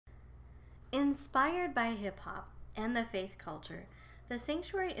Inspired by hip-hop and the faith culture, The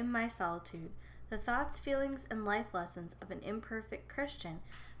Sanctuary in My Solitude, The Thoughts, Feelings, and Life Lessons of an Imperfect Christian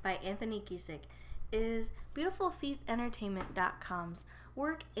by Anthony Giesick is BeautifulFeetEntertainment.com's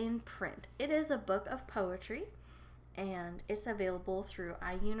work in print. It is a book of poetry, and it's available through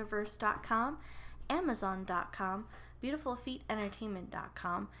iUniverse.com, Amazon.com,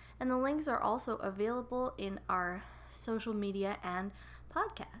 BeautifulFeetEntertainment.com, and the links are also available in our social media and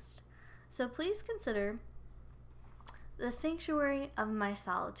podcast. So please consider The Sanctuary of My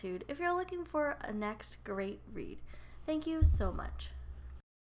Solitude if you're looking for a next great read. Thank you so much.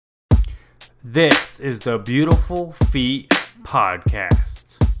 This is the Beautiful Feet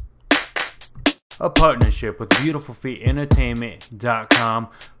Podcast, a partnership with BeautifulFeetEntertainment.com.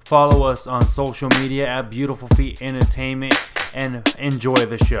 Follow us on social media at Beautiful Feet Entertainment and enjoy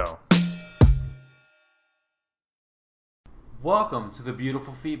the show. Welcome to the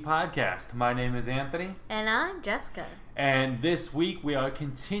Beautiful Feet Podcast. My name is Anthony. And I'm Jessica. And this week we are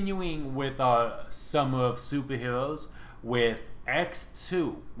continuing with our Summer of Superheroes with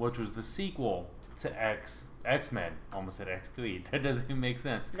X2, which was the sequel to X-Men. Almost said X3. That doesn't even make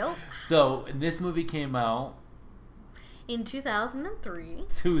sense. Nope. So this movie came out in 2003.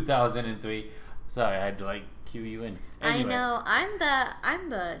 2003. Sorry, I had to cue you in. Anyway. I know. I'm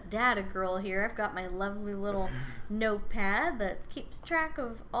the data girl here. I've got my lovely little notepad that keeps track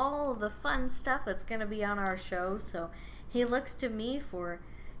of all the fun stuff that's going to be on our show. So he looks to me for,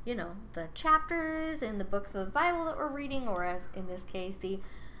 the chapters in the books of the Bible that we're reading, or as in this case, the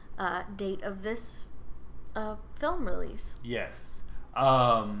date of this film release. Yes.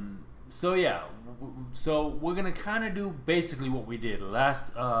 So we're going to kind of do basically what we did last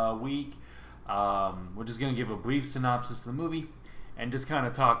week. We're just going to give a brief synopsis of the movie and just kind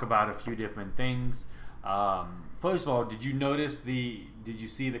of talk about a few different things. First of all, did you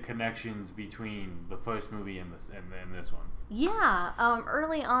see the connections between the first movie and this one? Yeah.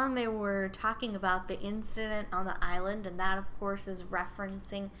 Early on they were talking about the incident on the island, and that of course is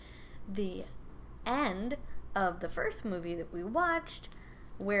referencing the end of the first movie that we watched,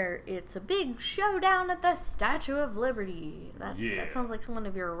 where it's a big showdown at the Statue of Liberty. That sounds like one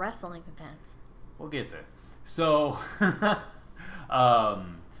of your wrestling events. We'll get there. So,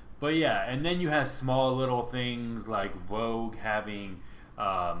 but yeah, and then you have small little things like Rogue having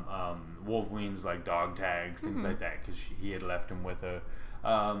Wolverine's dog tags, things like that, because he had left him with her.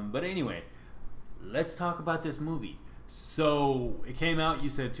 But anyway, let's talk about this movie. So it came out, you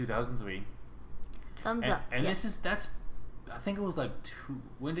said 2003. Thumbs up. And yes. that's I think it was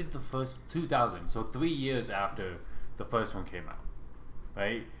when did the first 2000? So 3 years after the first one came out,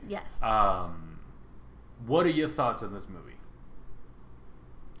 right? Yes. What are your thoughts on this movie?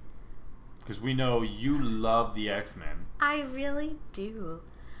 Because we know you love the X-Men. I really do.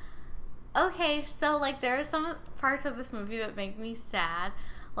 Okay, so there are some parts of this movie that make me sad,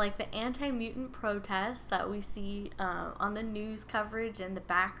 like the anti-mutant protests that we see on the news coverage in the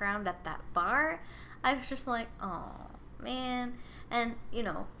background at that bar. I was just like, oh man. And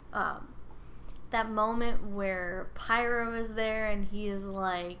that moment where Pyro is there and he is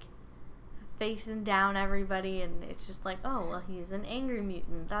facing down everybody, and it's just oh well, he's an angry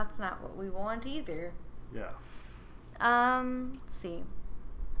mutant. That's not what we want either. Yeah. Let's see.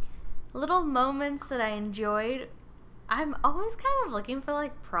 Little moments that I enjoyed. I'm always kind of looking for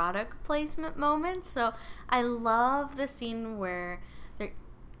product placement moments, so I love the scene where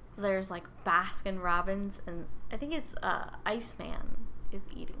there's Baskin Robbins, and I think it's Iceman is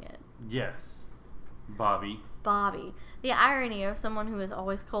eating it. Yes. Bobby. The irony of someone who is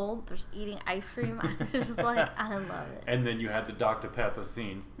always cold, they're just eating ice cream. I was just I love it. And then you had the Dr. Pepper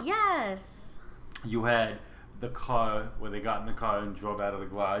scene. Yes. You had the car where they got in the car and drove out of the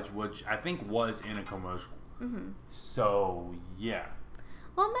garage, which I think was in a commercial. Mm-hmm. So, yeah.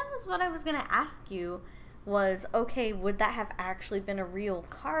 Well, that was what I was going to ask you was, okay, would that have actually been a real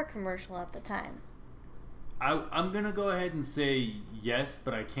car commercial at the time? I'm going to go ahead and say yes,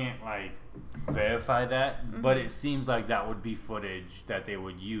 but I can't, verify that. Mm-hmm. But it seems like that would be footage that they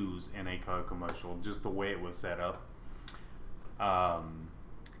would use in a car commercial, just the way it was set up.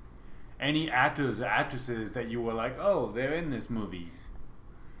 Any actors or actresses that you were oh, they're in this movie?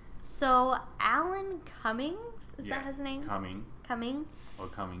 So, Alan Cummings, is that his name? Cumming. Or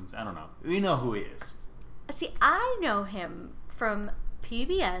Cummings, I don't know. We know who he is. See, I know him from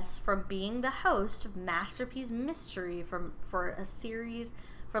PBS, from being the host of Masterpiece Mystery for a series,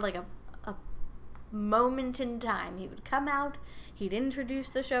 for a moment in time. He would come out, he'd introduce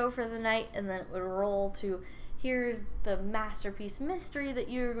the show for the night, and then it would roll to, here's the Masterpiece Mystery that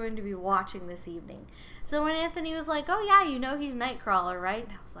you're going to be watching this evening. So when Anthony was like, oh yeah, he's Nightcrawler, right?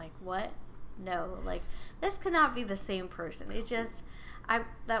 And I was like, what? no, like, this could not be the same person. It just,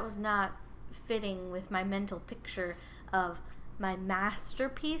 that was not fitting with my mental picture of my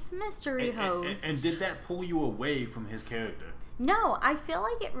masterpiece mystery host. And did that pull you away from his character? No, I feel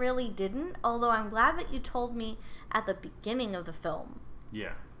like it really didn't, although I'm glad that you told me at the beginning of the film.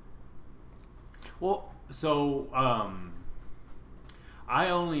 Yeah. Well, so, I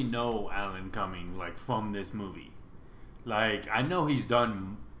only know Alan Cumming, like, from this movie. Like, I know he's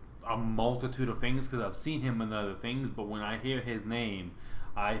done a multitude of things because I've seen him in other things, but when I hear his name,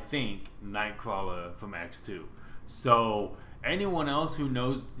 I think Nightcrawler from X2. So, anyone else who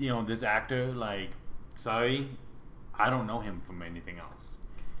knows, this actor, like, sorry, I don't know him from anything else.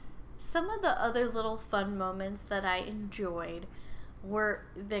 Some of the other little fun moments that I enjoyed were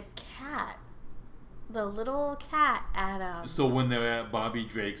the cat. The little cat at So when they're at Bobby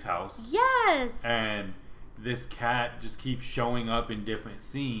Drake's house. Yes! And this cat just keeps showing up in different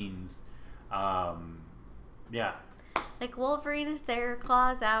scenes. Yeah. Like, Wolverine is there,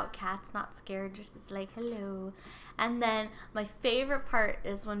 claws out, cat's not scared, just is like, hello. And then my favorite part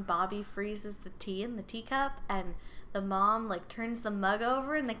is when Bobby freezes the tea in the teacup and the mom, like, turns the mug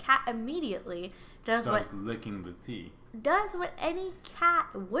over and the cat immediately starts licking the tea. Does what any cat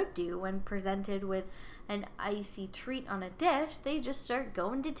would do when presented with an icy treat on a dish. They just start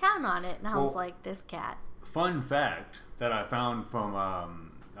going to town on it. And I was like, this cat. Fun fact that I found from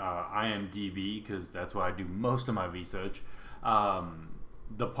IMDb, because that's where I do most of my research.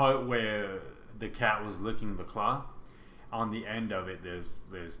 The part where the cat was licking the claw, on the end of it,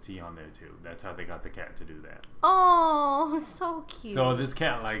 there's tea on there too. That's how they got the cat to do that. Oh, so cute. So this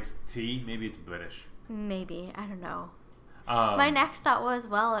cat likes tea. Maybe it's British. Maybe. I don't know. My next thought was,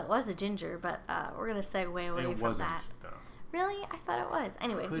 well, it was a ginger, but we're going to segue away from that. It wasn't, though. Really? I thought it was.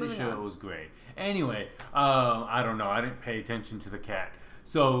 Anyway, pretty sure it was great. Anyway, I don't know. I didn't pay attention to the cat.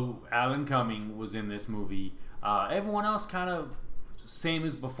 So Alan Cumming was in this movie. Everyone else kind of same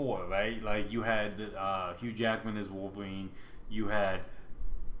as before, right? Like you had Hugh Jackman as Wolverine. You had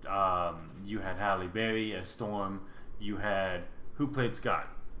Halle Berry as Storm. You had who played Scott?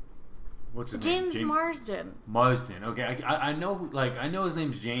 What's his name? James Marsden. Marsden. Okay, I know. Like I know his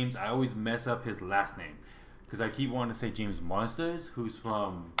name's James. I always mess up his last name because I keep wanting to say James Marsters, who's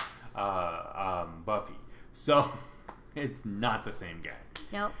from Buffy. So it's not the same guy.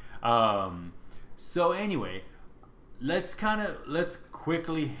 Nope. So anyway, let's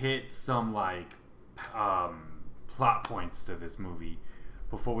quickly hit some plot points to this movie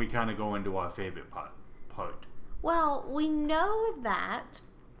before we kind of go into our favorite part. Well, we know that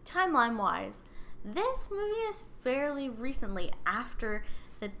timeline-wise, this movie is fairly recently after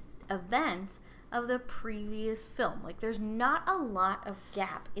the events of the previous film. Like, there's not a lot of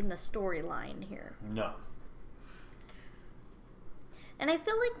gap in the storyline here. No. And I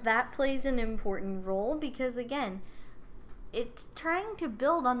feel like that plays an important role because, again, it's trying to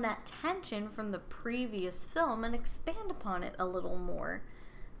build on that tension from the previous film and expand upon it a little more.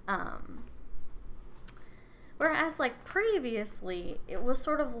 Whereas, like, previously, it was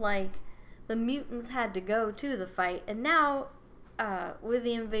sort of like the mutants had to go to the fight, and now, with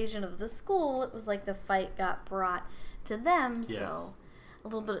the invasion of the school, it was like the fight got brought to them, yes. So a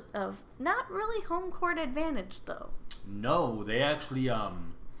little bit of not really home court advantage, though. No, they actually,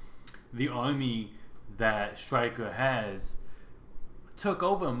 the army that Stryker has took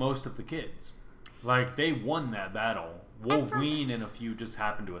over most of the kids. Like, they won that battle. Wolverine and a few just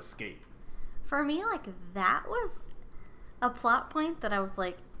happened to escape. For me, like, that was a plot point that I was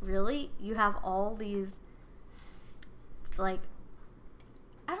like, really? You have all these, like,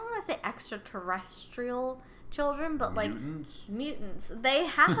 I don't want to say extraterrestrial children, but mutants? Like mutants. They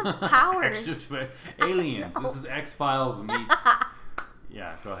have powers. Aliens. This is X-Files meets.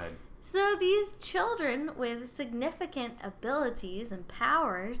 Yeah, go ahead. So these children with significant abilities and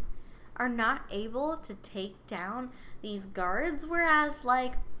powers are not able to take down these guards, whereas,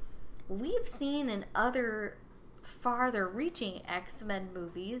 like, we've seen in other farther reaching X-Men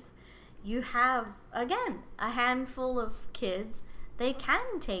movies, you have, again, a handful of kids they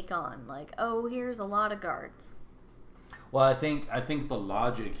can take on. Like, oh, here's a lot of guards. Well, I think the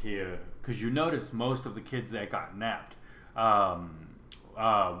logic here, because you notice most of the kids that got napped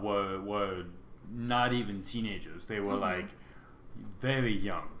were not even teenagers. They were like very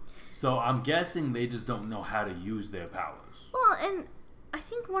young. So I'm guessing they just don't know how to use their powers. Well, and I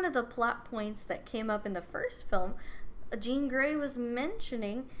think one of the plot points that came up in the first film, Jean Grey was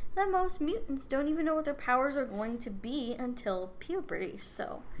mentioning that most mutants don't even know what their powers are going to be until puberty.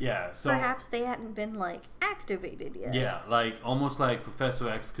 So yeah, so perhaps they hadn't been, like, activated yet. Yeah, like almost like Professor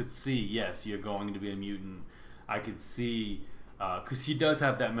X could see, yes, you're going to be a mutant. I could see because he does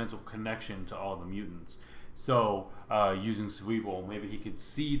have that mental connection to all the mutants. So using Cerebral, maybe he could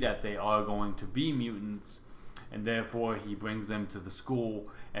see that they are going to be mutants, and therefore he brings them to the school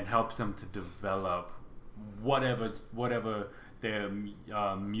and helps them to develop whatever their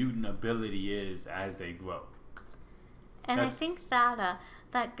mutant ability is as they grow. And I think that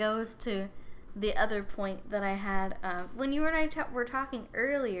that goes to the other point that I had when you and I were talking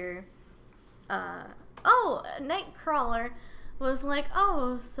earlier. Nightcrawler was like,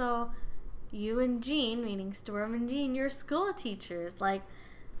 oh, so you and Jean, meaning Storm and Jean, you're school teachers. Like,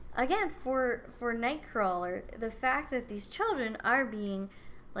 again, for Nightcrawler, the fact that these children are being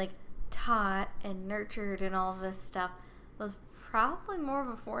like taught and nurtured and all this stuff was probably more of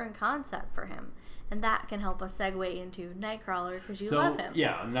a foreign concept for him. And that can help us segue into Nightcrawler because you love him.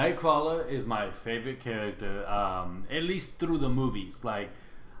 Yeah, Nightcrawler is my favorite character, at least through the movies. Like,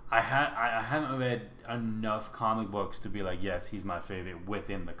 I haven't read enough comic books to be like, yes, he's my favorite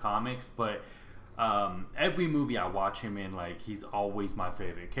within the comics. But every movie I watch him in, like, he's always my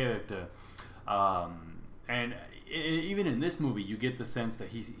favorite character. And even in this movie, you get the sense that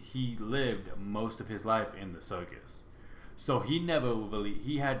he lived most of his life in the circus. So he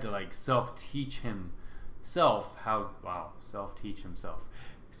had to like self-teach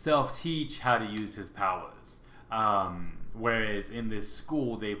how to use his powers. Whereas in this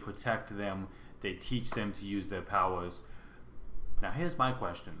school, they protect them, they teach them to use their powers. Now here's my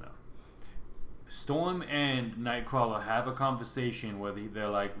question though. Storm and Nightcrawler have a conversation where they're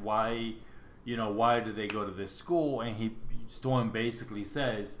like, why do they go to this school? And Storm basically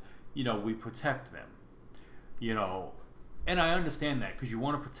says, we protect them. And I understand that because you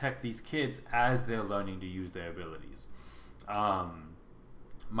want to protect these kids as they're learning to use their abilities.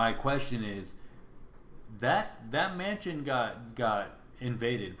 My question is, that mansion got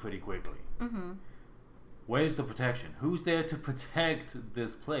invaded pretty quickly. Mm-hmm. Where's the protection? Who's there to protect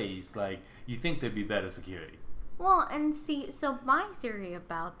this place? Like, you think there'd be better security. Well, and see, so my theory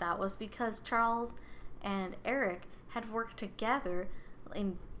about that was because Charles and Eric had worked together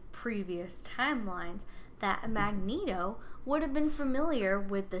in previous timelines, that Magneto would have been familiar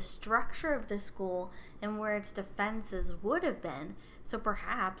with the structure of the school and where its defenses would have been. So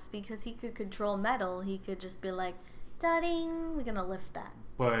perhaps because he could control metal, he could just be like, "Da-ding, we're gonna lift that."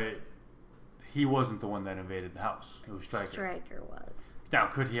 But he wasn't the one that invaded the house. It was Stryker. Stryker was. Now,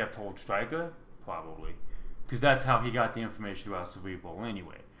 could he have told Stryker? Probably. Because that's how he got the information about Cerebral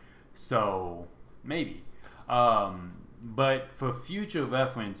anyway. So, maybe. But for future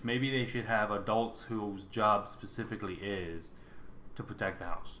reference, maybe they should have adults whose job specifically is to protect the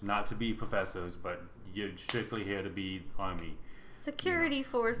house. Not to be professors, but you're strictly here to be Army. Security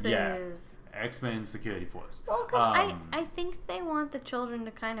forces. Yeah. X-Men Security Force. Well, because I think they want the children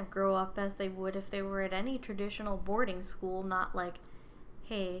to kind of grow up as they would if they were at any traditional boarding school, not like,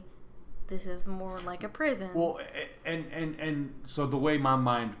 hey, this is more like a prison. Well, and so the way my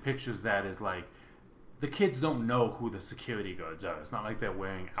mind pictures that is like, the kids don't know who the security guards are. It's not like they're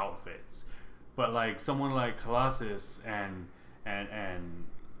wearing outfits. But like someone like Colossus and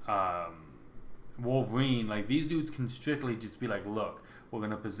Wolverine, like these dudes can strictly just be like, look, we're going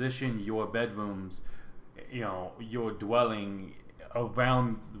to position your bedrooms, your dwelling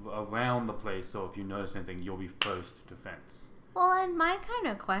around the place, so if you notice anything, you'll be first defense. Well, and my kind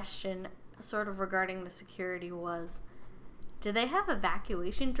of question sort of regarding the security was, do they have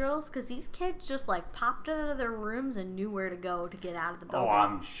evacuation drills? Because these kids just like popped out of their rooms and knew where to go to get out of the building. Oh,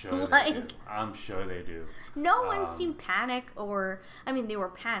 I'm sure they do. I'm sure they do. No one seemed panic they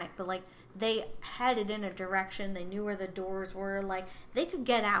were panicked, but like they headed in a direction. They knew where the doors were. Like they could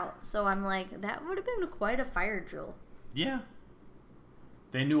get out. So I'm like, that would have been quite a fire drill. Yeah.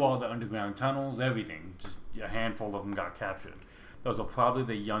 They knew all the underground tunnels, everything. Just a handful of them got captured. Those are probably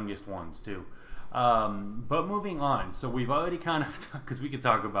the youngest ones too. But moving on, so we've already kind of, because we could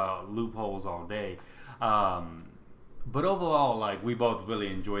talk about loopholes all day, but overall, like, we both really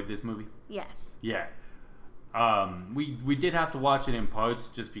enjoyed this movie. Yes. Yeah. We did have to watch it in parts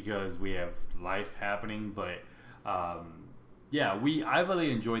just because we have life happening, but yeah, I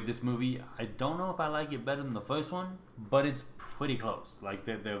really enjoyed this movie. I don't know if I like it better than the first one, but it's pretty close. Like,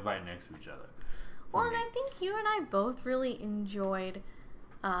 they're right next to each other. Well, and I think you and I both really enjoyed.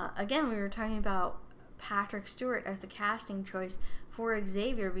 Again, we were talking about Patrick Stewart as the casting choice for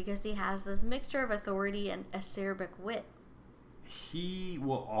Xavier because he has this mixture of authority and acerbic wit. He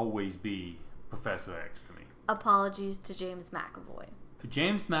will always be Professor X to me. Apologies to James McAvoy.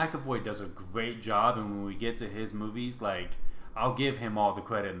 James McAvoy does a great job, and when we get to his movies, like, I'll give him all the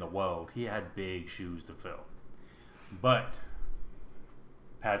credit in the world. He had big shoes to fill. But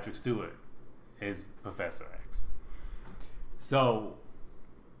Patrick Stewart is Professor X. So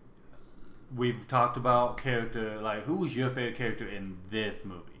we've talked about character, like who's your favorite character in this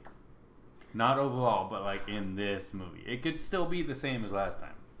movie? Not overall, but like in this movie. It could still be the same as last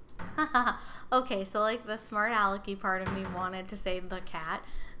time. Okay, so like the smart alecky part of me wanted to say the cat,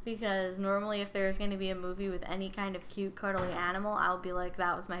 because normally if there's going to be a movie with any kind of cute cuddly animal, I'll be like,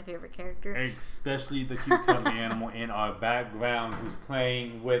 that was my favorite character. Especially the cute cuddly animal in our background who's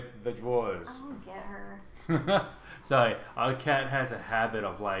playing with the drawers. I don't get her. Sorry, our cat has a habit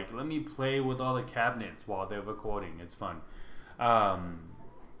of like, let me play with all the cabinets while they're recording. It's fun.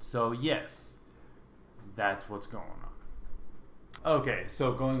 So yes, that's what's going on. Okay,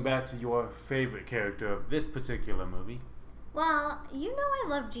 so going back to your favorite character of this particular movie. Well, you know I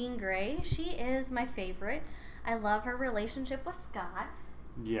love Jean Grey. She is my favorite. I love her relationship with Scott.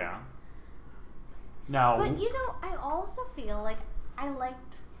 Yeah. Now, but you know, I also feel like I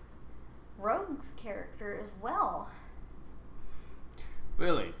liked Rogue's character as well.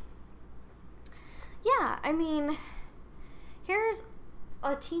 Really? Yeah, I mean, here's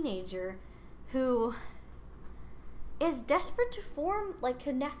a teenager who is desperate to form like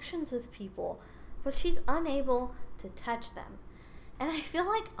connections with people, but she's unable to touch them. And I feel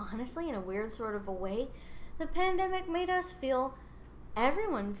like, honestly, in a weird sort of a way, the pandemic made us feel,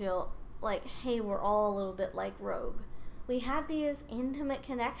 everyone feel like, hey, we're all a little bit like Rogue. We had these intimate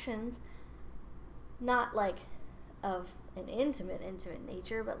connections, not like of an intimate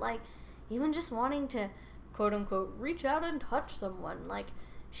nature, but like even just wanting to quote unquote reach out and touch someone. Like,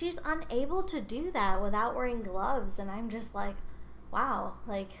 she's unable to do that without wearing gloves, and I'm just like, wow,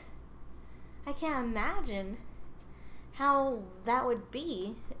 like I can't imagine how that would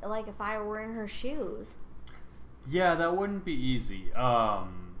be like if I were wearing her shoes. Yeah, that wouldn't be easy.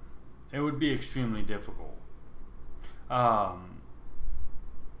 It would be extremely difficult. But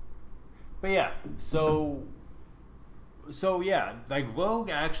yeah, so yeah, like Rogue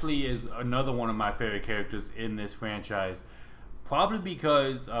actually is another one of my favorite characters in this franchise, probably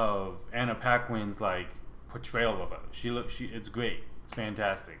because of Anna Paquin's like portrayal of her. It's great. It's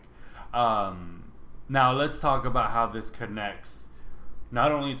fantastic. Now let's talk about how this connects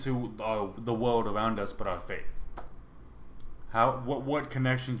not only to the world around us, but our faith. What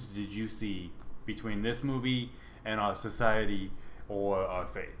connections did you see between this movie and our society or our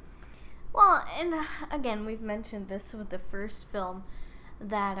faith? Well, and again, we've mentioned this with the first film,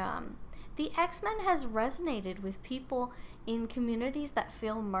 that the X-Men has resonated with people in communities that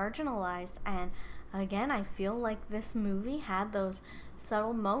feel marginalized. And again, I feel like this movie had those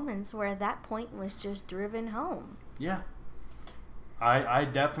subtle moments where that point was just driven home. Yeah. I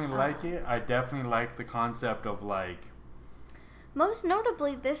definitely like it. I definitely like the concept of like... Most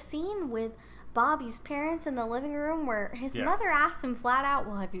notably, this scene with Bobby's parents in the living room where his mother asked him flat out,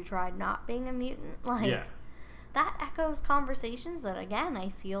 well, have you tried not being a mutant? Like, that echoes conversations that, again, I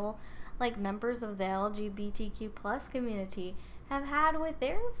feel like members of the LGBTQ plus community have had with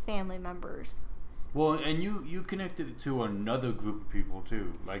their family members. Well, and you connected it to another group of people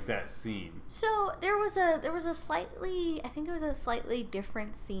too, like that scene. So there was a slightly, I think it was a slightly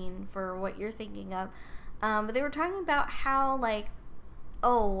different scene for what you're thinking of, but they were talking about how like,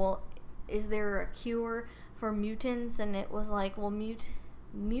 oh well, is there a cure for mutants? And it was like, well,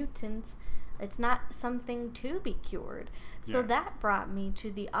 mutants, it's not something to be cured. So that brought me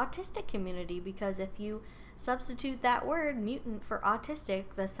to the autistic community, because if you substitute that word mutant for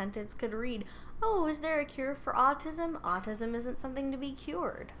autistic, the sentence could read, oh, is there a cure for autism? Autism isn't something to be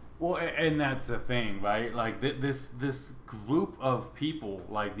cured. Well, and that's the thing, right? Like this group of people,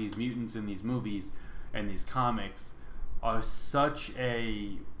 like these mutants in these movies and these comics, are such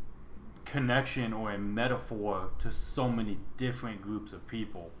a connection or a metaphor to so many different groups of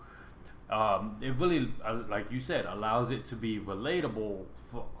people. It really, like you said, allows it to be relatable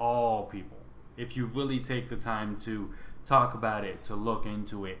for all people. If you really take the time to talk about it, to look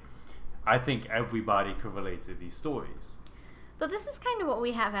into it, I think everybody could relate to these stories. But this is kind of what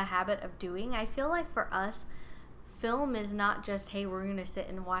we have a habit of doing. I feel like for us, film is not just, hey, we're going to sit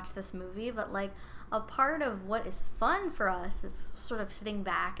and watch this movie, but like a part of what is fun for us is sort of sitting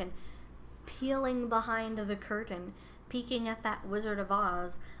back and peeling behind the curtain, peeking at that Wizard of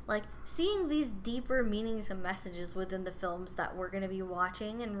Oz, like seeing these deeper meanings and messages within the films that we're going to be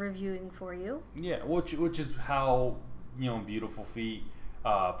watching and reviewing for you. Yeah, which is how, Beautiful Feet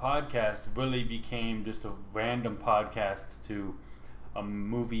podcast really became just a random podcast to a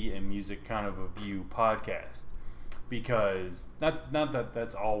movie and music kind of review podcast, because not that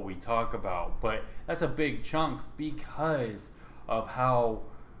that's all we talk about, but that's a big chunk because of how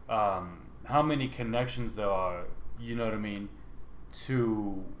many connections there are, you know what I mean,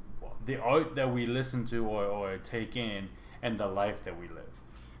 to the art that we listen to or take in, and the life that we live.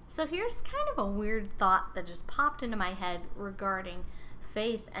 So here's kind of a weird thought that just popped into my head regarding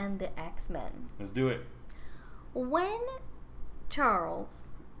Faith and the X-Men. Let's do it. When Charles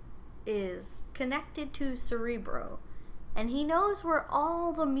is connected to Cerebro and he knows where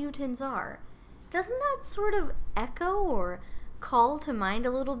all the mutants are, doesn't that sort of echo or call to mind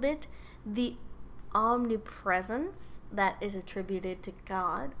a little bit the omnipresence that is attributed to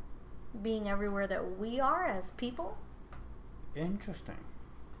God being everywhere that we are as people? Interesting.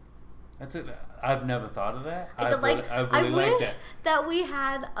 That's it. I've never thought of that. I really wish like that we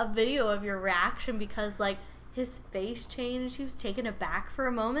had a video of your reaction, because like his face changed. He was taken aback for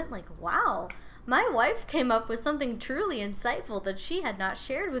a moment. Like, wow, my wife came up with something truly insightful that she had not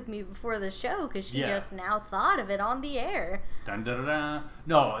shared with me before the show, because she just now thought of it on the air. Dun, dun, dun, dun.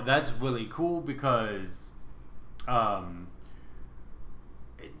 No, that's really cool because,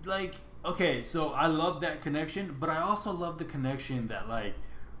 okay, so I love that connection, but I also love the connection that, like,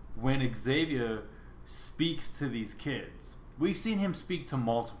 when Xavier speaks to these kids, we've seen him speak to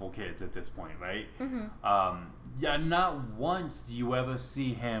multiple kids at this point, right? Mm-hmm. Not once do you ever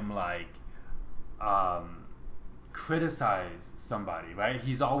see him, like, criticize somebody, right?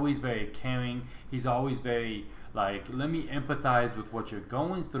 He's always very caring. He's always very, like, let me empathize with what you're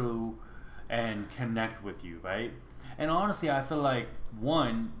going through and connect with you, right? And honestly, I feel like,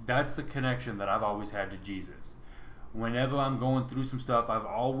 one, that's the connection that I've always had to Jesus. Whenever I'm going through some stuff, I've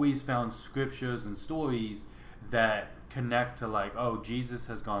always found scriptures and stories that connect to, like, oh, Jesus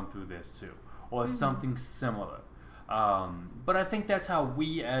has gone through this too, or mm-hmm. something similar. But I think that's how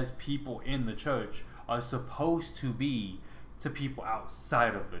we as people in the church are supposed to be to people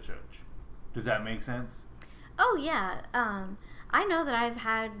outside of the church. Does that make sense? Oh, yeah. I know that I've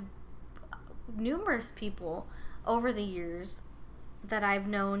had numerous people over the years that I've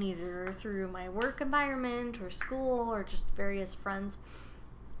known either through my work environment or school or just various friends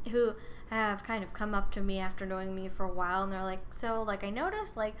who have kind of come up to me after knowing me for a while, and they're like, so, like, I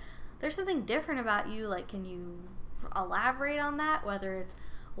noticed, like, there's something different about you, like, can you elaborate on that? Whether it's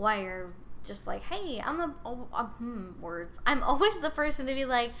why you're just like, hey, I'm always the person to be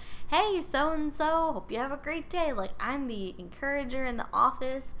like, hey, so-and-so, hope you have a great day. Like, I'm the encourager in the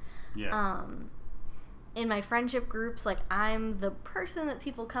office. Yeah. In my friendship groups, like, I'm the person that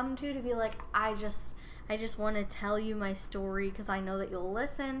people come to be like, I just want to tell you my story because I know that you'll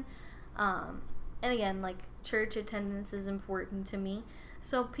listen. And again, like, church attendance is important to me.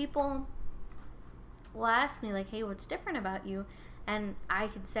 So people will ask me, like, hey, what's different about you? And I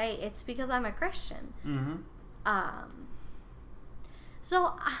could say it's because I'm a Christian. Mm-hmm.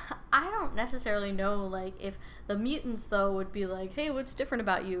 So I don't necessarily know, like, if the mutants, though, would be like, hey, what's different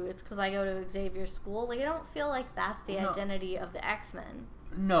about you? It's because I go to Xavier's school. Like, I don't feel like that's the identity of the X-Men.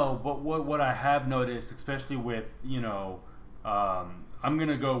 No, but what I have noticed, especially with, you know, I'm going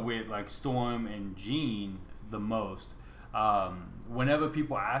to go with, like, Storm and Jean the most. Whenever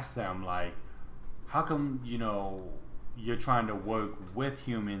people ask them, like, how come, you know, you're trying to work with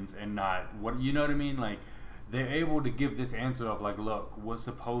humans and not, what, you know what I mean? Like, they're able to give this answer of, like, look, we're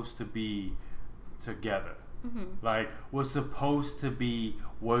supposed to be together. Mm-hmm. Like, we're supposed to be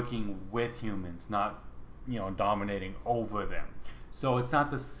working with humans, not, you know, dominating over them. So it's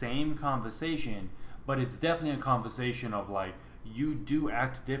not the same conversation, but it's definitely a conversation of, like, you do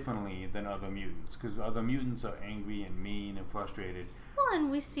act differently than other mutants, because other mutants are angry and mean and frustrated. Well,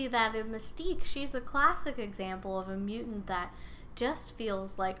 and we see that in Mystique. She's a classic example of a mutant that just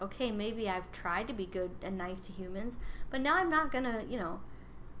feels like, okay, maybe I've tried to be good and nice to humans, but now I'm not gonna, you know,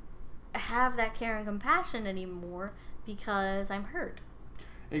 have that care and compassion anymore because I'm hurt.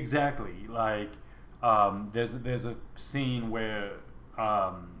 Exactly. Like, there's a scene where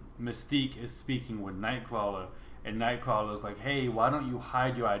Mystique is speaking with Nightcrawler, and Nightcrawler's like, hey, why don't you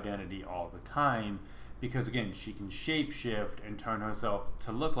hide your identity all the time? Because, again, she can shapeshift and turn herself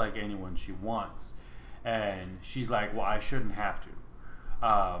to look like anyone she wants. And she's like, well, I shouldn't have to.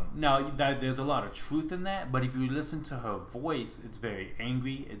 Now, there's a lot of truth in that, but if you listen to her voice, it's very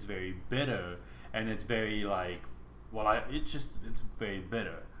angry, it's very bitter, and it's very, like, well, it's very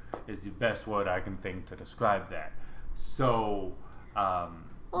bitter is the best word I can think to describe that. So, well,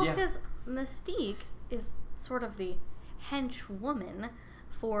 because Mystique is sort of the henchwoman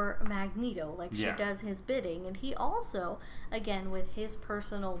for Magneto. Like, she does his bidding, and he also, again, with his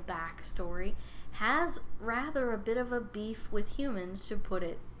personal backstory, has rather a bit of a beef with humans, to put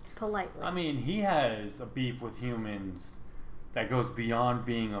it politely. I mean, he has a beef with humans that goes beyond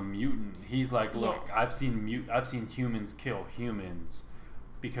being a mutant. He's like, look, yes. I've seen humans kill humans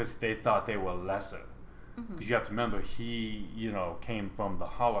because they thought they were lesser. Because you have to remember, he, you know, came from the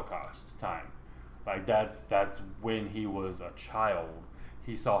Holocaust time. Like that's when he was a child.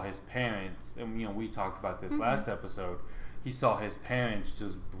 He saw his parents, and we talked about this last episode. He saw his parents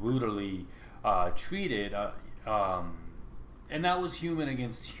just brutally treated, and that was human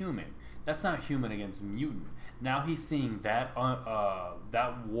against human. That's not human against mutant. Now he's seeing that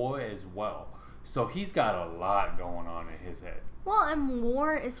that war as well. So he's got a lot going on in his head. Well, and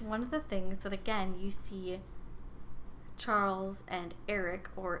war is one of the things that, again, you see Charles and Eric,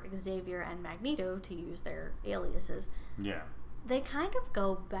 or Xavier and Magneto, to use their aliases. Yeah. They kind of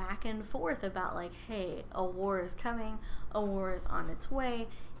go back and forth about, like, hey, a war is coming, a war is on its way,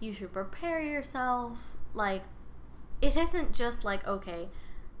 you should prepare yourself. Like, it isn't just like, okay,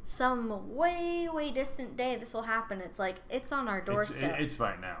 some way, way distant day this will happen. It's like, it's on our doorstep. It's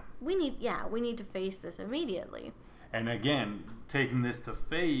right now. We need to face this immediately. And again, taking this to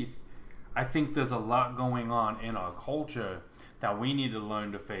faith, I think there's a lot going on in our culture that we need to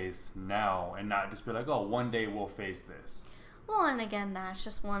learn to face now, and not just be like, oh, one day we'll face this. Well, and again, that's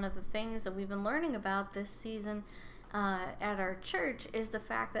just one of the things that we've been learning about this season at our church, is the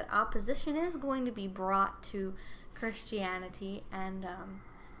fact that opposition is going to be brought to Christianity, and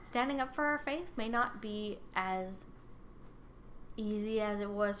standing up for our faith may not be as easy as it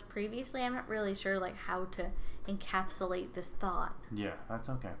was previously. I'm not really sure like how to encapsulate this thought. Yeah, that's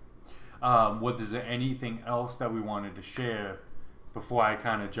okay. Is there anything else that we wanted to share before I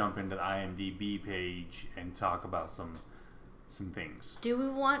kind of jump into the IMDb page and talk about some things? Do we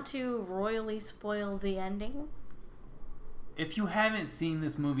want to royally spoil the ending? If you haven't seen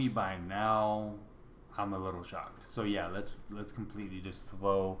this movie by now, I'm a little shocked. So yeah, let's completely just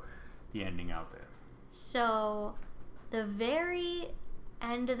throw the ending out there. So, the very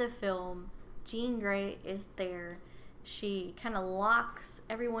end of the film, Jean Grey is there. She kind of locks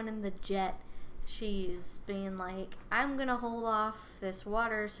everyone in the jet. She's being like, I'm gonna hold off this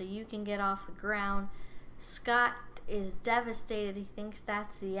water so you can get off the ground. Scott is devastated. He thinks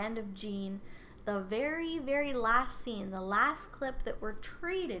that's the end of Jean. The very, very last scene, the last clip that we're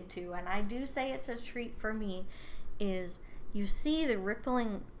treated to, and I do say it's a treat for me, is you see the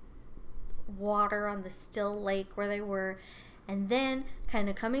rippling water on the still lake where they were, and then kind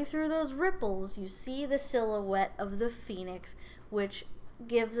of coming through those ripples, you see the silhouette of the Phoenix, which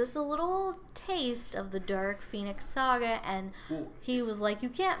gives us a little taste of the Dark Phoenix saga. And he was like, you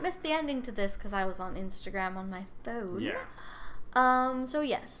can't miss the ending to this, because I was on Instagram on my phone. Yeah. So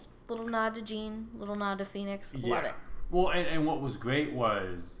yes, little nod to Jean, little nod to Phoenix. Love it. Well, and what was great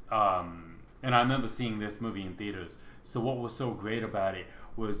was, and I remember seeing this movie in theaters, so what was so great about it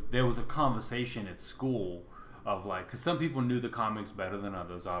was there was a conversation at school of like, because some people knew the comics better than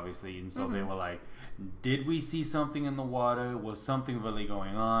others, obviously, and so they were like, did we see something in the water? Was something really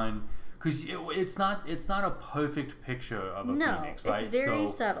going on? Because it's not a perfect picture of a Phoenix, right? It's very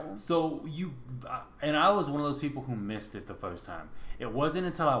subtle. So and I was one of those people who missed it the first time. It wasn't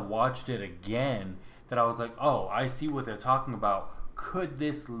until I watched it again that I was like, oh, I see what they're talking about. Could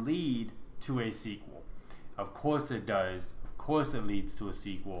this lead to a sequel? Of course it does. Of course it leads to a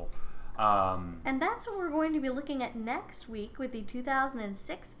sequel. And that's what we're going to be looking at next week with the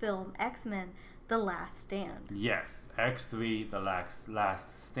 2006 film X-Men: The Last Stand. Yes, X3: The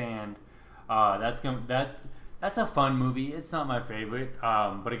Last Stand. That's a fun movie. It's not my favorite,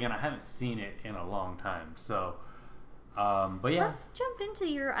 but again, I haven't seen it in a long time. So, but yeah. Let's jump into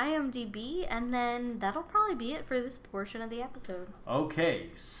your IMDb, and then that'll probably be it for this portion of the episode. Okay,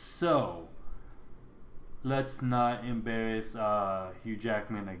 so let's not embarrass Hugh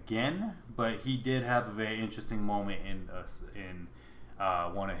Jackman again, but he did have a very interesting moment in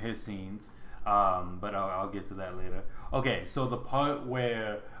one of his scenes. But I'll get to that later. Okay, so the part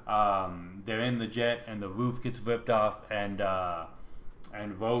where they're in the jet and the roof gets ripped off and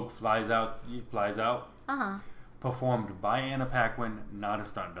Vogue flies out. Performed by Anna Paquin, not a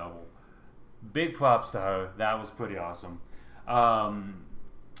stunt double. Big props to her. That was pretty awesome.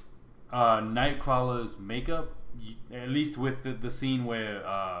 Nightcrawler's makeup, at least with the scene where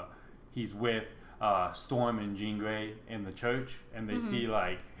he's with Storm and Jean Grey in the church, and they see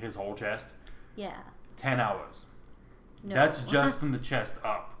like his whole chest. Yeah. 10 hours. No. That's just from the chest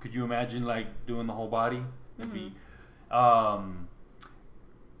up. Could you imagine like doing the whole body?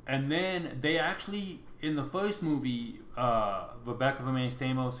 And then they actually, in the first movie, Rebecca Romijn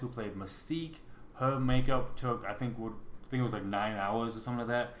Stamos, who played Mystique, her makeup took I think it was like 9 hours or something like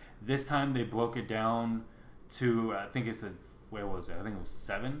that. This time they broke it down to, I think it said, where was it? I think it was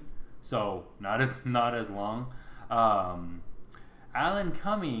 7. So not as long. Alan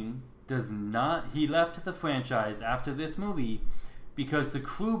Cumming he left the franchise after this movie because the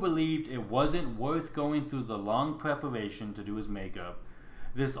crew believed it wasn't worth going through the long preparation to do his makeup.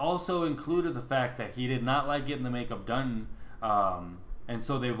 This also included the fact that he did not like getting the makeup done, and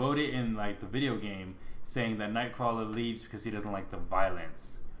so they wrote it in like the video game saying that Nightcrawler leaves because he doesn't like the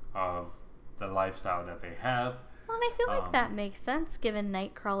violence of the lifestyle that they have. Well, and I feel like that makes sense given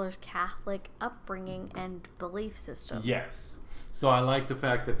Nightcrawler's Catholic upbringing and belief system. Yes. So I like the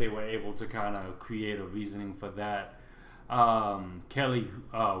fact that they were able to kind of create a reasoning for that. Kelly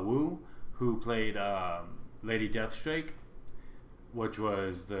Wu, who played Lady Deathstrike, which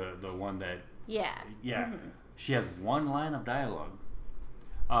was the one that... Yeah. Yeah. She has one line of dialogue.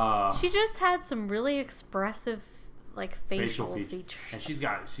 She just had some really expressive, like, facial features. And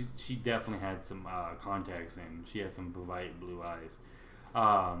she definitely had some contacts in. She has some bright blue eyes.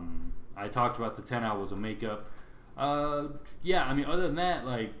 I talked about the 10 hours of makeup. Yeah, I mean, other than that,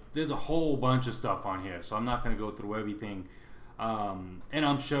 like, there's a whole bunch of stuff on here, so I'm not going to go through everything. And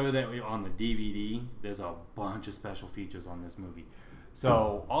I'm sure that on the DVD, there's a bunch of special features on this movie.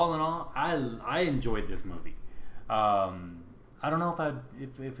 So, all in all, I enjoyed this movie. I don't know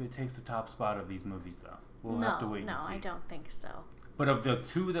if it takes the top spot of these movies, though. We'll have to wait and see. No, I don't think so. But of the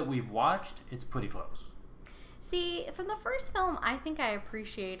two that we've watched, it's pretty close. See, from the first film, I think I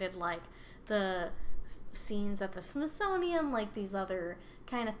appreciated, like, the scenes at the Smithsonian, like these other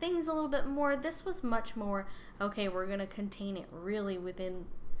kind of things a little bit more. This was much more, okay, we're going to contain it really within,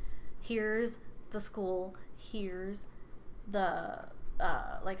 here's the school, here's the,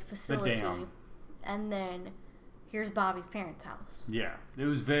 like, facility, and then here's Bobby's parents' house. Yeah,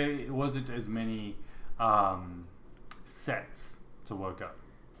 it wasn't as many sets to work up.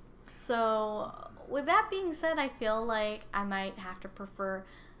 So, with that being said, I feel like I might have to prefer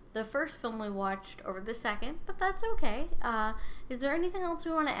the first film we watched over the second, but that's okay. Is there anything else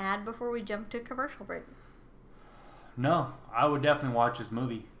we want to add before we jump to commercial break? No, I would definitely watch this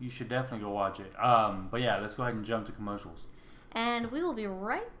movie. You should definitely go watch it. But yeah, let's go ahead and jump to commercials. And we will be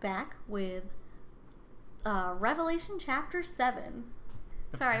right back with Revelation chapter 7.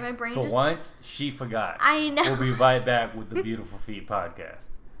 Sorry, my brain For once, she forgot. I know. We'll be right back with the Beautiful Feet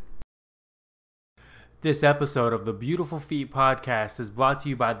Podcast. This episode of the Beautiful Feet Podcast is brought to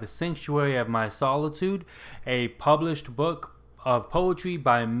you by The Sanctuary of My Solitude, a published book of poetry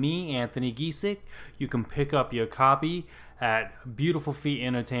by me, Anthony Giesick. You can pick up your copy at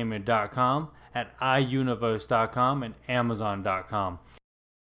beautifulfeetentertainment.com, at iuniverse.com, and amazon.com.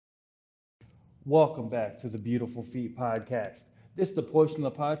 Welcome back to the Beautiful Feet Podcast. This is the portion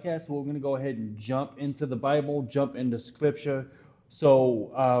of the podcast where we're going to go ahead and jump into the Bible, jump into Scripture.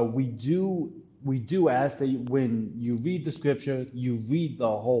 So we do ask that when you read the Scripture, you read the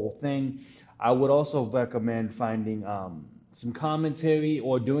whole thing. I would also recommend finding some commentary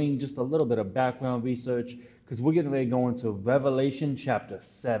or doing just a little bit of background research, because we're getting ready to go into Revelation chapter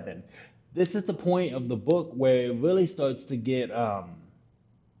 7. This is the point of the book where it really starts to get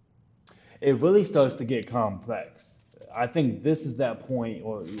complex. I think this is that point,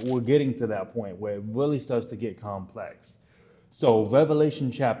 or we're getting to that point where it really starts to get complex. So Revelation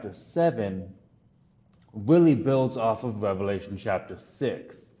chapter 7 really builds off of Revelation chapter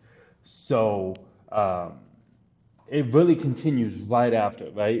 6. So it really continues right after,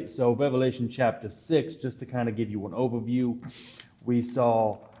 right? So Revelation chapter 6, just to kind of give you an overview, we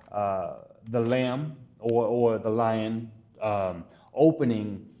saw the lamb or the lion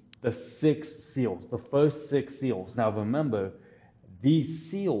opening the 6 seals, the first 6 seals. Now remember, these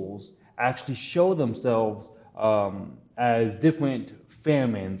seals actually show themselves as different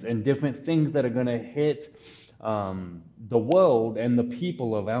famines and different things that are going to hit the world and the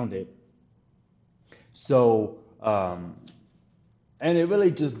people around it. So, and it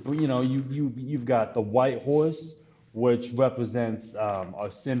really just, you've got the white horse, which represents our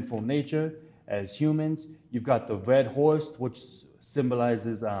sinful nature as humans. You've got the red horse, which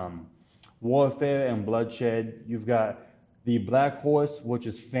symbolizes warfare and bloodshed. You've got the black horse, which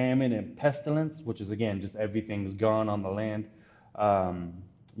is famine and pestilence, which is, again, just everything's gone on the land.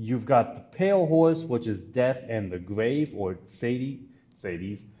 You've got the pale horse, which is death and the grave, or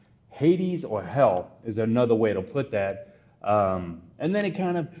Hades or hell is another way to put that. And then it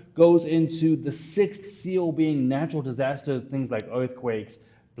kind of goes into the 6th seal being natural disasters, things like earthquakes,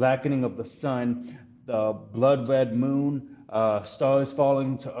 blackening of the sun, the blood red moon, stars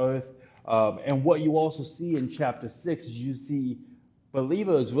falling to earth. And what you also see in chapter 6 is you see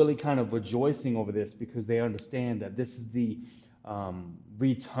believers really kind of rejoicing over this, because they understand that this is the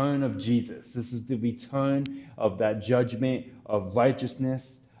return of Jesus. This is the return of that judgment of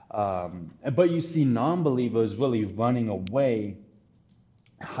righteousness. But you see non-believers really running away,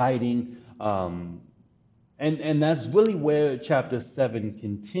 hiding. And that's really where chapter 7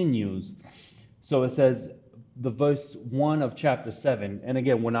 continues. So it says, the verse 1 of chapter 7. And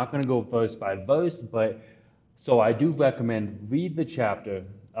again, we're not going to go verse by verse, but so I do recommend read the chapter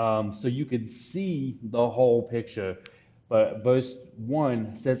so you could see the whole picture. But verse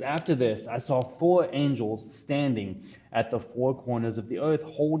 1 says, After this, I saw 4 angels standing at the 4 corners of the earth,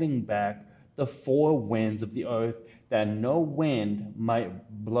 holding back the 4 winds of the earth, that no wind might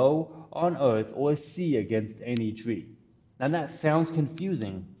blow on earth or sea against any tree. Now that sounds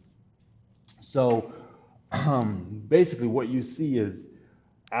confusing. So basically what you see is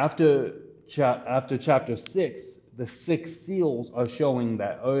after chapter 6, the 6 seals are showing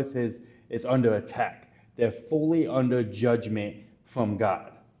that earth is under attack. They're fully under judgment from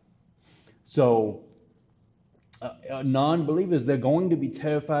God. So non-believers, they're going to be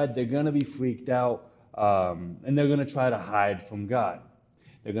terrified, they're going to be freaked out, and they're going to try to hide from God.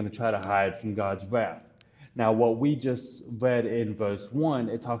 They're going to try to hide from God's wrath. Now, what we just read in verse 1,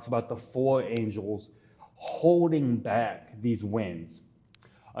 it talks about the 4 angels holding back these winds.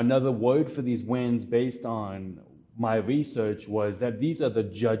 Another word for these winds, based on my research, was that these are the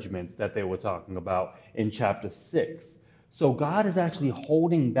judgments that they were talking about in chapter 6. So God is actually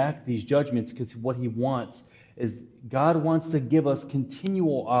holding back these judgments because what he wants is God wants to give us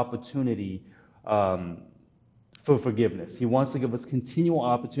continual opportunity for forgiveness. He wants to give us continual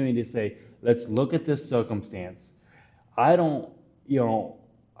opportunity to say, let's look at this circumstance. I don't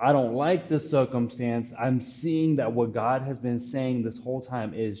like this circumstance. I'm seeing that what God has been saying this whole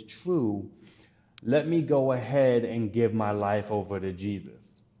time is true. Let me go ahead and give my life over to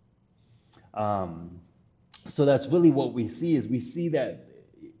Jesus. So that's really what we see, is we see that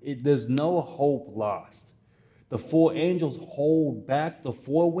there's no hope lost. The 4 angels hold back the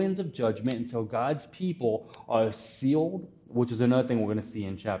 4 winds of judgment until God's people are sealed, which is another thing we're going to see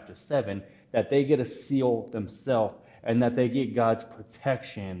in chapter 7, that they get a seal themselves and that they get God's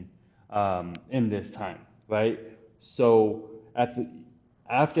protection in this time, right? So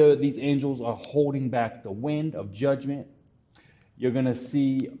after these angels are holding back the wind of judgment, you're going to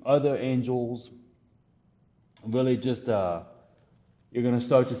see other angels really just, you're going to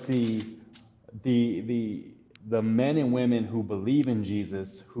start to see the men and women who believe in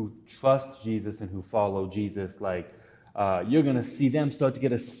Jesus, who trust Jesus and who follow Jesus, you're going to see them start to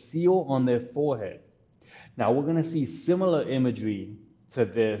get a seal on their forehead. Now, we're going to see similar imagery to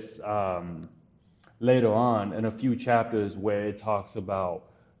this later on in a few chapters, where it talks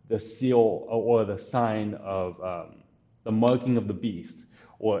about the seal or the sign of the marking of the beast,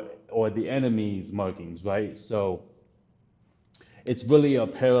 or the enemy's markings, right? So it's really a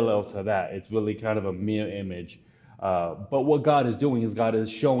parallel to that. It's really kind of a mirror image. But what God is doing is God is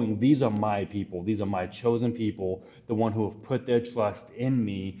showing, these are my people. These are my chosen people, the one who have put their trust in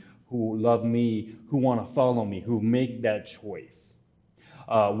me, who love me, who want to follow me, who make that choice.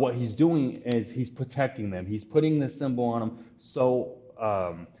 What he's doing is he's protecting them. He's putting the symbol on them so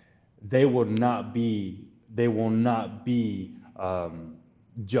they will not be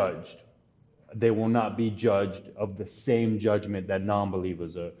judged. They will not be judged of the same judgment that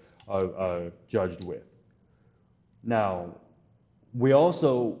non-believers are judged with. Now, we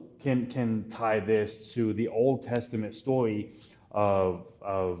also can tie this to the Old Testament story of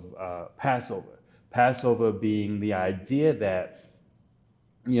Passover. Passover being the idea that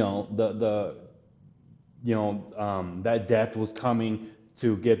that death was coming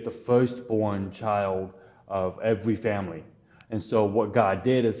to get the firstborn child of every family. And so what God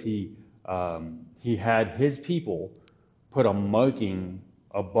did is he had his people put a marking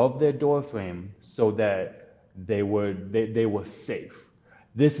above their doorframe so that they were safe.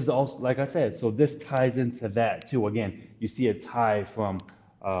 This is also, like I said, so this ties into that too. Again, you see a tie from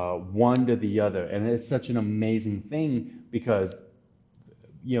one to the other, and it's such an amazing thing because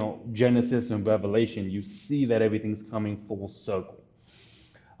Genesis and Revelation, you see that everything's coming full circle.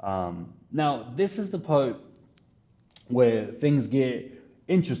 Now, this is the part where things get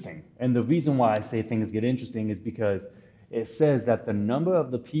interesting. And the reason why I say things get interesting is because it says that the number of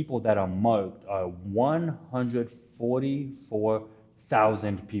the people that are marked are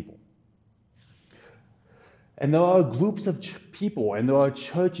 144,000 people. And there are groups of people and there are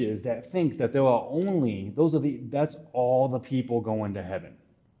churches that think that there are that's all the people going to heaven,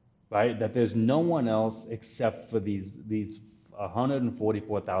 right? That there's no one else except for these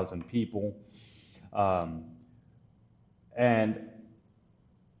 144,000 people. And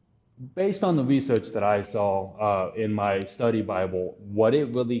based on the research that I saw in my study Bible, what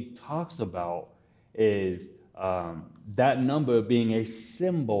it really talks about is that number being a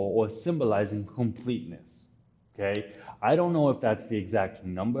symbol or symbolizing completeness. Okay, I don't know if that's the exact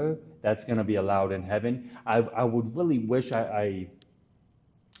number that's going to be allowed in heaven. I would really wish I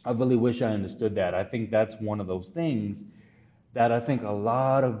I really wish I understood that. I think that's one of those things that I think a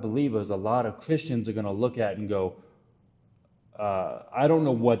lot of believers, a lot of Christians are going to look at and go, I don't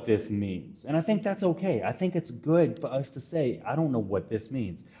know what this means. And I think that's okay. I think it's good for us to say, I don't know what this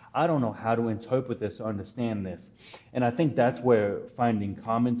means. I don't know how to interpret this or understand this. And I think that's where finding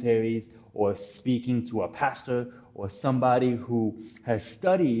commentaries or speaking to a pastor or somebody who has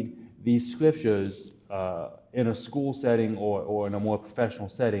studied these scriptures in a school setting or in a more professional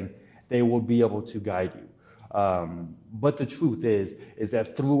setting, they will be able to guide you. But the truth is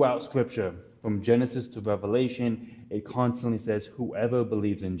that throughout Scripture, from Genesis to Revelation, it constantly says whoever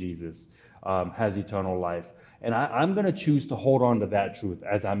believes in Jesus has eternal life. And I'm going to choose to hold on to that truth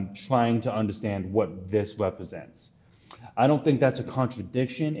as I'm trying to understand what this represents. I don't think that's a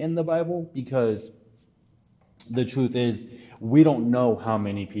contradiction in the Bible, because the truth is we don't know how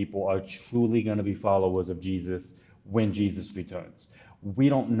many people are truly going to be followers of Jesus when Jesus returns. We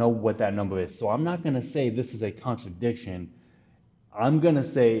don't know what that number is. So I'm not going to say this is a contradiction. I'm going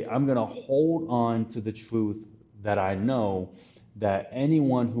to hold on to the truth that I know, that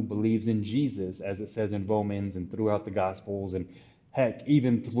anyone who believes in Jesus, as it says in Romans and throughout the Gospels, and heck,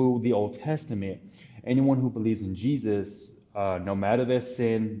 even through the Old Testament, anyone who believes in Jesus, no matter their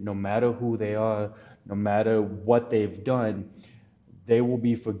sin, no matter who they are, no matter what they've done, they will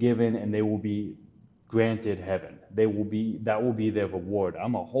be forgiven and they will be granted heaven. That will be their reward.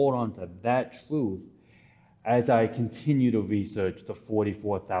 I'm going to hold on to that truth as I continue to research the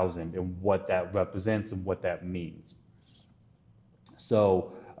 44,000 and what that represents and what that means.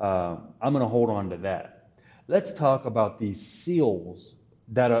 So I'm going to hold on to that. Let's talk about these seals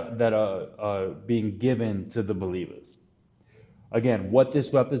that are being given to the believers. Again, what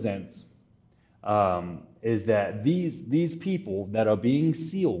this represents is that these people that are being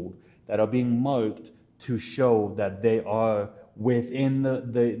sealed, that are being marked to show that they are within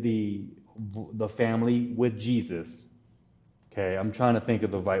the family with Jesus. Okay, I'm trying to think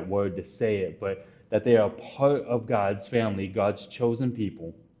of the right word to say it, but that they are part of God's family, God's chosen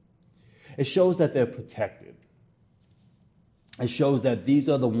people. It shows that they're protected. It shows that these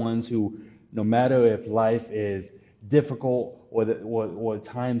are the ones who, no matter if life is difficult or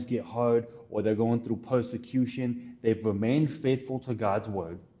times get hard or they're going through persecution, they've remained faithful to God's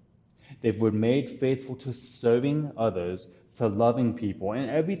word. They've remained faithful to serving others, to loving people, and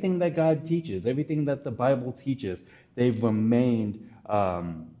everything that God teaches, everything that the Bible teaches, they've remained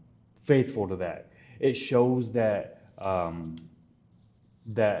faithful to that. It shows that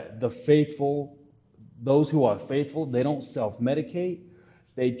that the faithful, those who are faithful, they don't self-medicate.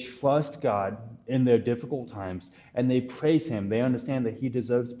 They trust God in their difficult times, and they praise Him. They understand that He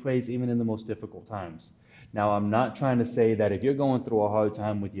deserves praise even in the most difficult times. Now, I'm not trying to say that if you're going through a hard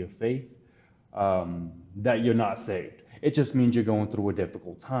time with your faith, that you're not saved. It just means you're going through a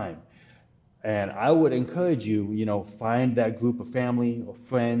difficult time. And I would encourage you, find that group of family or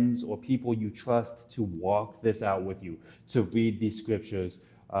friends or people you trust to walk this out with you, to read these scriptures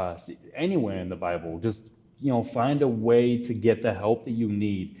anywhere in the Bible. Just, find a way to get the help that you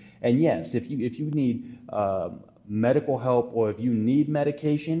need. And yes, if you need medical help or if you need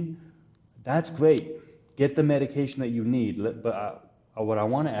medication, that's great. Get the medication that you need. But what I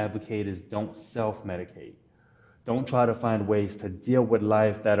want to advocate is don't self-medicate. Don't try to find ways to deal with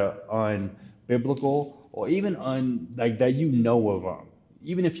life that are unbiblical or even that are wrong.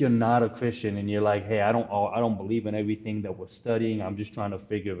 Even if you're not a Christian and you're like, hey, I don't believe in everything that we're studying. I'm just trying to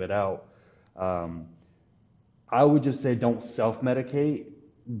figure it out. I would just say don't self-medicate.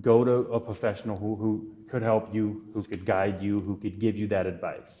 Go to a professional who could help you, who could guide you, who could give you that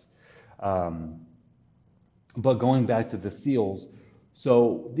advice. But going back to the seals,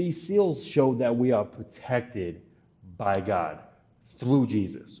 so these seals show that we are protected by God through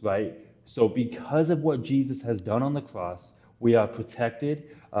Jesus, right? So because of what Jesus has done on the cross, we are protected,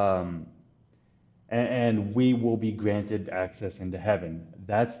 and we will be granted access into heaven.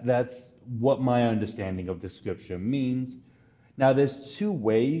 That's what my understanding of the scripture means. Now, there's two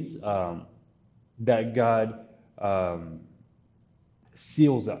ways that God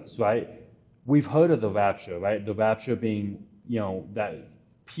seals us, right? We've heard of the rapture, right? The rapture being, that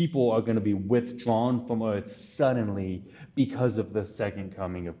people are going to be withdrawn from earth suddenly because of the second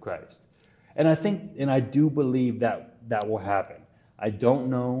coming of Christ. And I do believe that will happen. I don't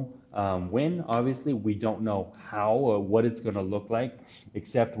know when. Obviously, we don't know how or what it's going to look like,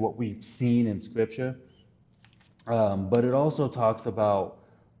 except what we've seen in Scripture. But it also talks about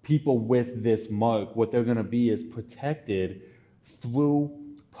people with this mark, what they're going to be is protected through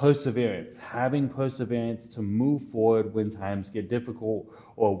perseverance, having perseverance to move forward when times get difficult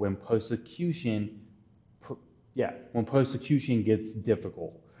or when persecution gets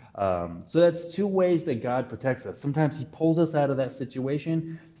difficult. So that's two ways that God protects us. Sometimes He pulls us out of that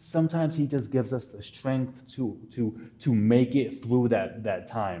situation. Sometimes He just gives us the strength to make it through that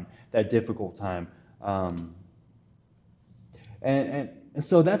time, that difficult time. Um, and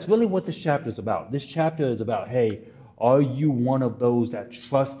so that's really what this chapter is about. This chapter is about, hey, are you one of those that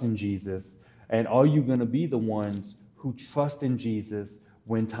trust in Jesus? And are you going to be the ones who trust in Jesus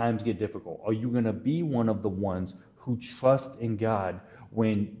when times get difficult? Are you going to be one of the ones who trust in God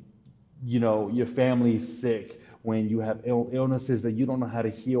when your family is sick, when you have illnesses that you don't know how to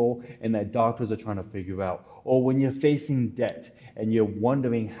heal and that doctors are trying to figure out, or when you're facing debt and you're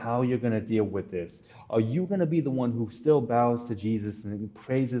wondering how you're going to deal with this? Are you going to be the one who still bows to Jesus and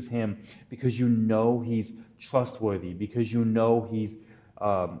praises Him because you know He's trustworthy, because you know He's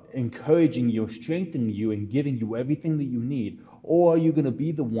encouraging you, strengthening you, and giving you everything that you need? Or are you going to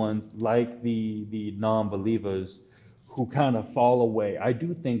be the ones like the non-believers who kind of fall away? I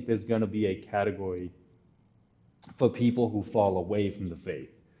do think there's going to be a category for people who fall away from the faith.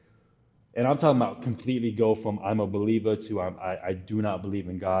 And I'm talking about completely go from I'm a believer to I do not believe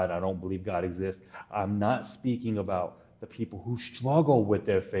in God. I don't believe God exists. I'm not speaking about the people who struggle with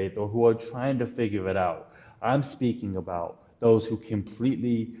their faith or who are trying to figure it out. I'm speaking about those who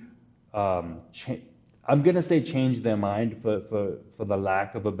completely, I'm going to say change their mind for the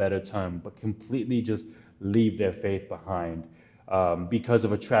lack of a better term, but completely just leave their faith behind because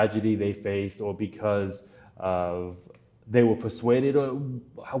of a tragedy they faced or because of they were persuaded or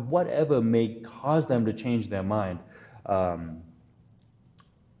whatever may cause them to change their mind. I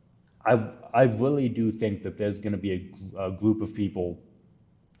really do think that there's going to be a group of people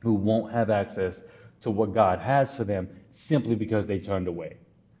who won't have access to what God has for them simply because they turned away.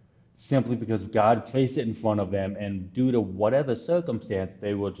 Simply because God placed it in front of them, and due to whatever circumstance,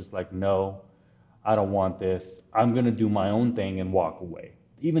 they were just like, no, I don't want this. I'm going to do my own thing and walk away,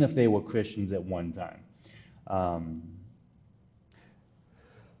 even if they were Christians at one time.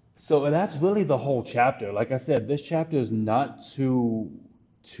 So that's really the whole chapter. Like I said, this chapter is not too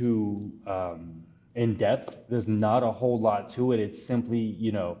in depth. There's not a whole lot to it. It's simply,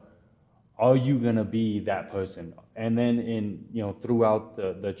 are you going to be that person? And then throughout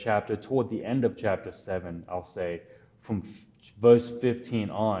the chapter, toward the end of chapter 7, I'll say from verse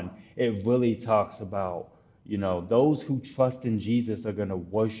 15 on, it really talks about, those who trust in Jesus are going to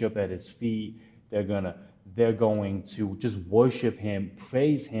worship at His feet. They're going to just worship Him,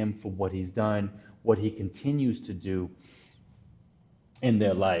 praise Him for what He's done, what He continues to do in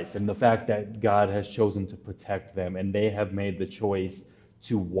their life, and the fact that God has chosen to protect them, and they have made the choice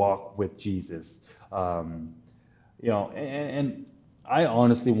to walk with Jesus. And I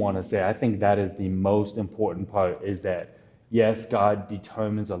honestly want to say, I think that is the most important part, is that, yes, God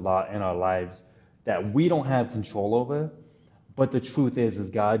determines a lot in our lives that we don't have control over, but the truth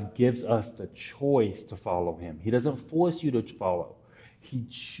is God gives us the choice to follow Him. He doesn't force you to follow. He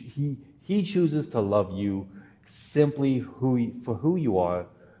chooses to love you simply for who you are,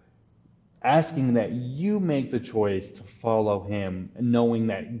 asking that you make the choice to follow Him, knowing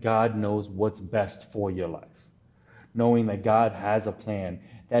that God knows what's best for your life, knowing that God has a plan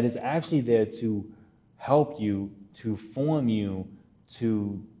that is actually there to help you, to form you,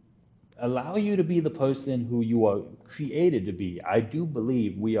 to allow you to be the person who you are created to be. I do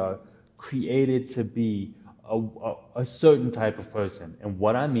believe we are created to be a certain type of person. And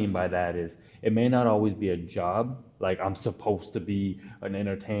what I mean by that is, it may not always be a job, like I'm supposed to be an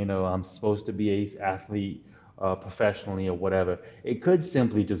entertainer, I'm supposed to be an athlete professionally or whatever. It could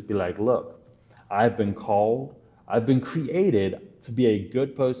simply just be like, look, I've been called, I've been created to be a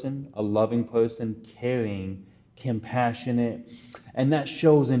good person, a loving person, caring, compassionate, and that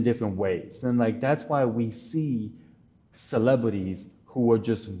shows in different ways. And that's why we see celebrities who are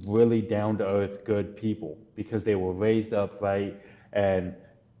just really down-to-earth good people, because they were raised up right, and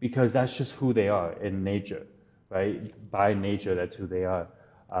because that's just who they are in nature, right? By nature, that's who they are.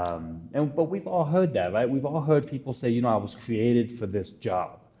 But we've all heard that, right? We've all heard people say, I was created for this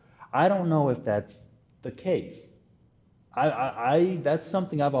job. I don't know if that's the case. That's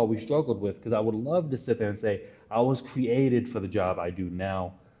something I've always struggled with, because I would love to sit there and say, I was created for the job I do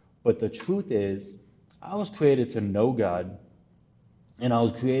now. But the truth is, I was created to know God, and I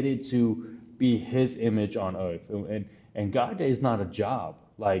was created to be His image on earth. And God is not a job.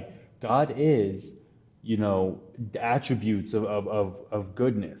 God is, the attributes of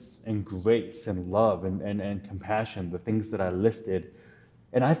goodness and grace and love and compassion, the things that I listed.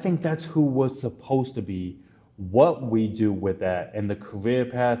 And I think that's who we're supposed to be. What we do with that and the career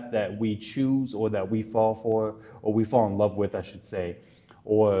path that we choose or that we fall for, or we fall in love with, I should say,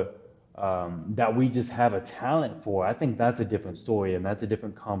 or that we just have a talent for, I think that's a different story and that's a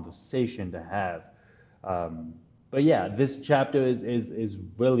different conversation to have. But yeah, this chapter is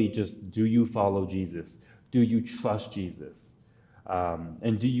really just, do you follow Jesus? Do you trust Jesus?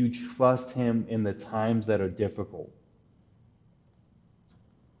 And do you trust him in the times that are difficult?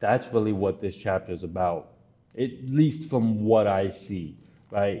 That's really what this chapter is about, at least from what I see,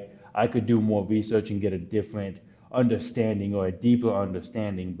 right? I could do more research and get a different understanding or a deeper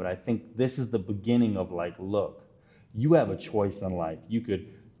understanding, but I think this is the beginning of like, look, you have a choice in life. You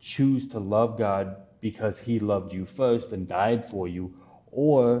could choose to love God because he loved you first and died for you,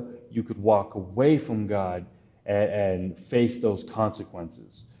 or you could walk away from God and face those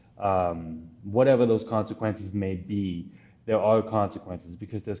consequences. Whatever those consequences may be, there are consequences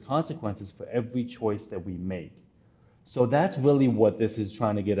because there's consequences for every choice that we make. So that's really what this is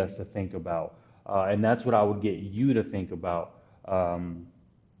trying to get us to think about. And that's what I would get you to think about.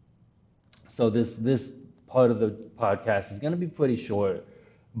 So this part of the podcast is going to be pretty short,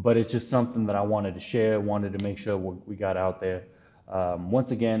 but it's just something that I wanted to share, wanted to make sure we got out there. Once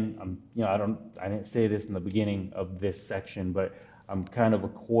again, I didn't say this in the beginning of this section, but I'm kind of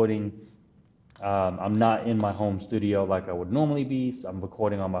recording. I'm not in my home studio like I would normally be, so I'm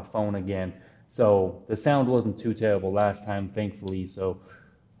recording on my phone again. So the sound wasn't too terrible last time, thankfully. So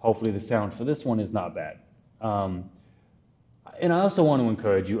hopefully the sound for this one is not bad. And I also want to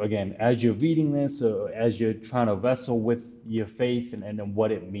encourage you, again, as you're reading this, or as you're trying to wrestle with your faith and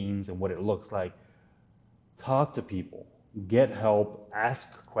what it means and what it looks like, talk to people, get help, ask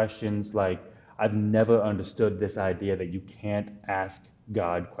questions. Like, I've never understood this idea that you can't ask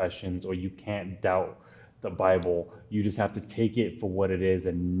God questions or you can't doubt the Bible. You just have to take it for what it is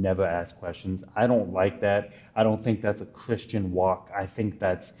and never ask questions. I don't like that. I don't think that's a Christian walk. I think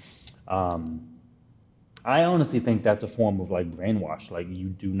that's, I honestly think that's a form of like brainwash. Like, you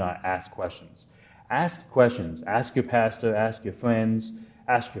do not ask questions. Ask questions. Ask your pastor, ask your friends,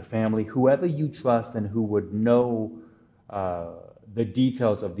 ask your family, whoever you trust and who would know the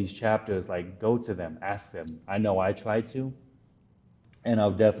details of these chapters. Like, go to them, ask them. I know I try to, and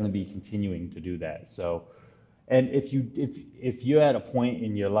I'll definitely be continuing to do that. So, and if you're at a point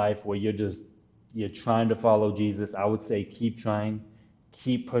in your life where you're trying to follow Jesus, I would say keep trying,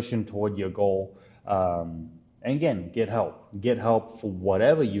 keep pushing toward your goal. And again, get help for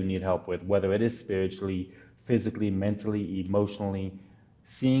whatever you need help with, whether it is spiritually, physically, mentally, emotionally.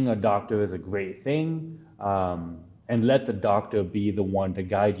 Seeing a doctor is a great thing, and let the doctor be the one to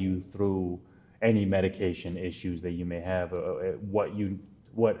guide you through any medication issues that you may have, or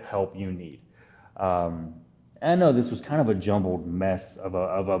what help you need. I know this was kind of a jumbled mess of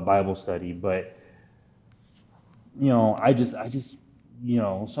a Bible study, but I just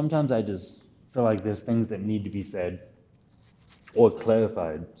sometimes I just feel like there's things that need to be said or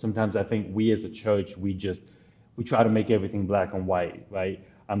clarified. Sometimes I think we as a church, we try to make everything black and white, right?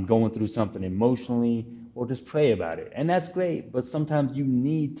 I'm going through something emotionally, well, just pray about it. And that's great, but sometimes you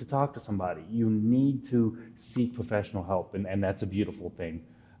need to talk to somebody. You need to seek professional help, and that's a beautiful thing.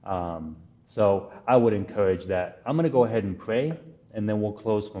 So I would encourage that. I'm going to go ahead and pray, and then we'll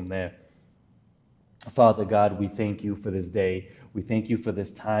close from there. Father God, we thank you for this day. We thank you for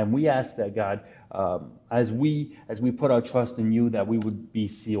this time. We ask that, God, as we put our trust in you, that we would be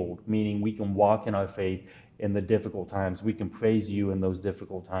sealed, meaning we can walk in our faith in the difficult times. We can praise you in those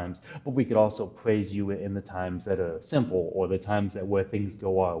difficult times, but we could also praise you in the times that are simple, or the times where things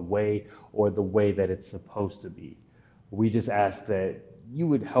go our way, or the way that it's supposed to be. We just ask that you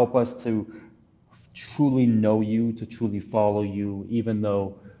would help us to truly know you, to truly follow you, even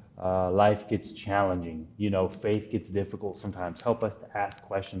though life gets challenging. Faith gets difficult sometimes. Help us to ask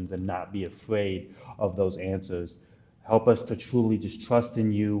questions and not be afraid of those answers. Help us to truly just trust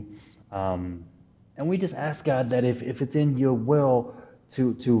in you. And we just ask, God, that if it's in your will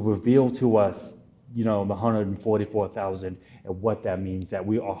to reveal to us, the 144,000 and what that means, that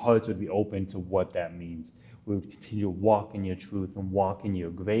our hearts would be open to what that means. We would continue to walk in your truth and walk in your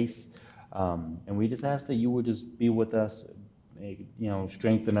grace. And we just ask that you would just be with us,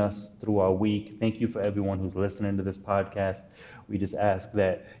 strengthen us through our week. Thank you for everyone who's listening to this podcast. We just ask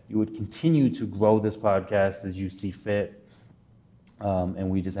that you would continue to grow this podcast as you see fit. And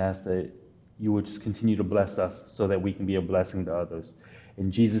we just ask that you would just continue to bless us so that we can be a blessing to others. In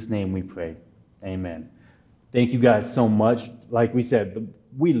Jesus' name we pray. Amen. Thank you guys so much. Like we said,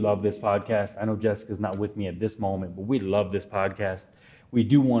 we love this podcast. I know Jessica's not with me at this moment, but we love this podcast. We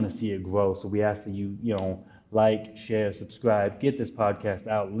do want to see it grow. So we ask that you, like, share, subscribe, get this podcast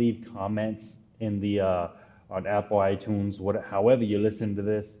out, leave comments in the on Apple, iTunes, however you listen to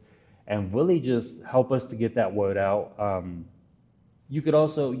this, and really just help us to get that word out. You could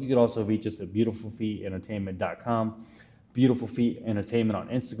also reach us at beautifulfeetentertainment.com, Beautiful Feet Entertainment on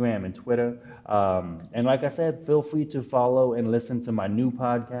Instagram and Twitter. And like I said, feel free to follow and listen to my new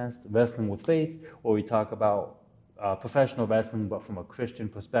podcast, Wrestling with Faith, where we talk about professional wrestling, but from a Christian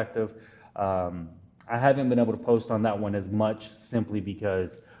perspective. I haven't been able to post on that one as much simply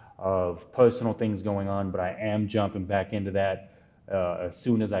because of personal things going on, but I am jumping back into that as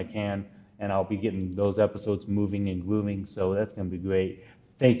soon as I can, and I'll be getting those episodes moving and grooving, so that's going to be great.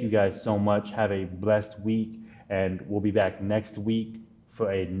 Thank you guys so much. Have a blessed week, and we'll be back next week for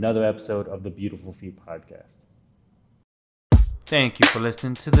another episode of the Beautiful Feet Podcast. Thank you for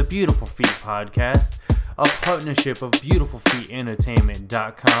listening to the Beautiful Feet Podcast, a partnership of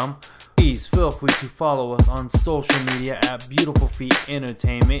BeautifulFeetEntertainment.com. Please feel free to follow us on social media at Beautiful Feet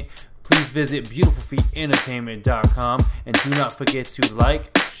Entertainment. Please visit BeautifulFeetEntertainment.com and do not forget to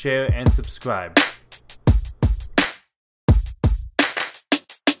like, share, and subscribe.